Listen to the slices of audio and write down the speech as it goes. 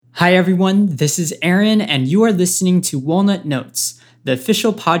Hi, everyone. This is Aaron, and you are listening to Walnut Notes, the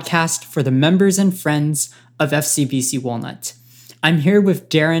official podcast for the members and friends of FCBC Walnut. I'm here with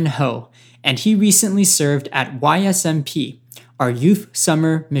Darren Ho, and he recently served at YSMP, our Youth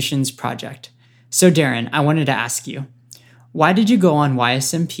Summer Missions Project. So, Darren, I wanted to ask you, why did you go on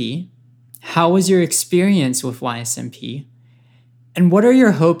YSMP? How was your experience with YSMP? And what are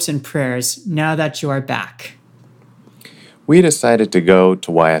your hopes and prayers now that you are back? We decided to go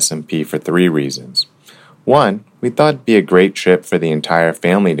to YSMP for 3 reasons. 1, we thought it'd be a great trip for the entire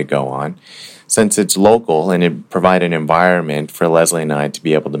family to go on, since it's local and it'd provide an environment for Leslie and I to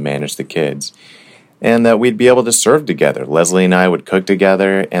be able to manage the kids, and that we'd be able to serve together. Leslie and I would cook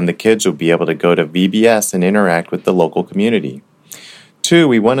together, and the kids would be able to go to VBS and interact with the local community. 2,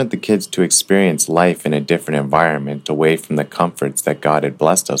 we wanted the kids to experience life in a different environment away from the comforts that God had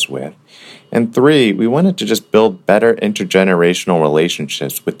blessed us with. And 3, we wanted to just build better intergenerational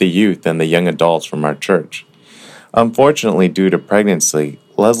relationships with the youth and the young adults from our church. Unfortunately, due to pregnancy,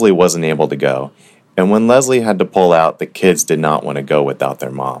 Leslie wasn't able to go, and when Leslie had to pull out, the kids did not want to go without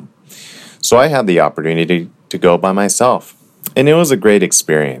their mom. So I had the opportunity to go by myself, and it was a great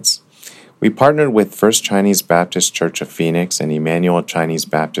experience. We partnered with First Chinese Baptist Church of Phoenix and Emmanuel Chinese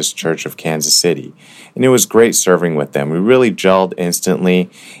Baptist Church of Kansas City, and it was great serving with them. We really gelled instantly,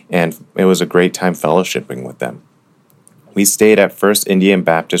 and it was a great time fellowshipping with them. We stayed at First Indian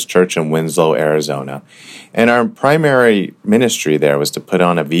Baptist Church in Winslow, Arizona, and our primary ministry there was to put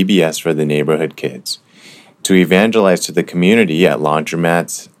on a VBS for the neighborhood kids, to evangelize to the community at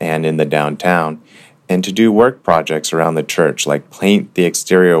laundromats and in the downtown, and to do work projects around the church, like paint the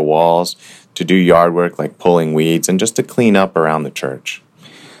exterior walls, to do yard work like pulling weeds, and just to clean up around the church.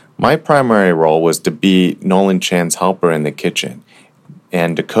 My primary role was to be Nolan Chan's helper in the kitchen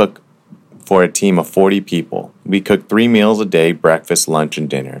and to cook for a team of 40 people. We cooked 3 meals a day, breakfast, lunch, and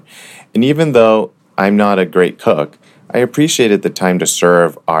dinner. And even though I'm not a great cook, I appreciated the time to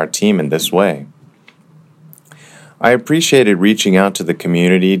serve our team in this way. I appreciated reaching out to the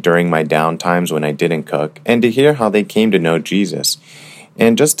community during my downtimes when I didn't cook, and to hear how they came to know Jesus.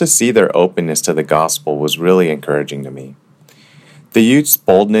 And just to see their openness to the gospel was really encouraging to me. The youth's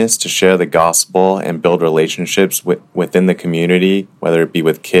boldness to share the gospel and build relationships within the community, whether it be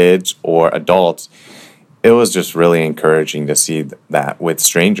with kids or adults, it was just really encouraging to see that with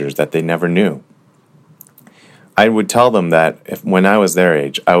strangers that they never knew. I would tell them that when I was their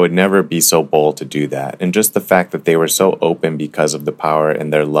age, I would never be so bold to do that. And just the fact that they were so open because of the power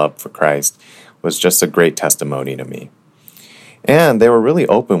and their love for Christ was just a great testimony to me. And they were really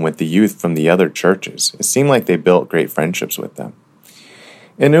open with the youth from the other churches. It seemed like they built great friendships with them.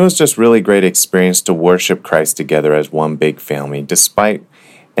 And it was just really great experience to worship Christ together as one big family, despite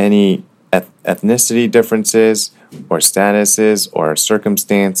any ethnicity differences or statuses or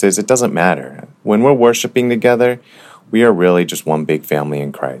circumstances. It doesn't matter. When we're worshiping together, we are really just one big family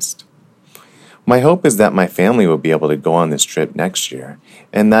in Christ. My hope is that my family will be able to go on this trip next year,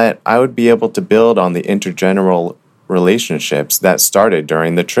 and that I would be able to build on the intergenerational relationships that started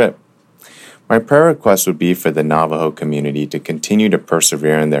during the trip. My prayer request would be for the Navajo community to continue to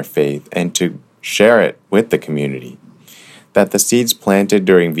persevere in their faith and to share it with the community, that the seeds planted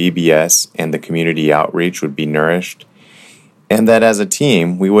during VBS and the community outreach would be nourished, and that as a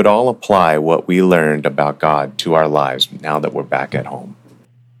team, we would all apply what we learned about God to our lives now that we're back at home.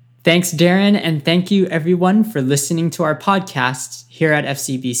 Thanks, Darren, and thank you, everyone, for listening to our podcasts here at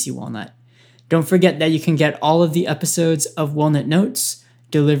FCBC Walnut. Don't forget that you can get all of the episodes of Walnut Notes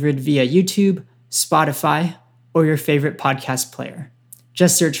delivered via YouTube, Spotify, or your favorite podcast player.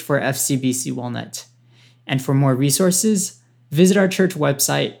 Just search for FCBC Walnut. And for more resources, visit our church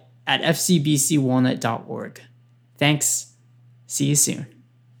website at fcbcwalnut.org. Thanks. See you soon.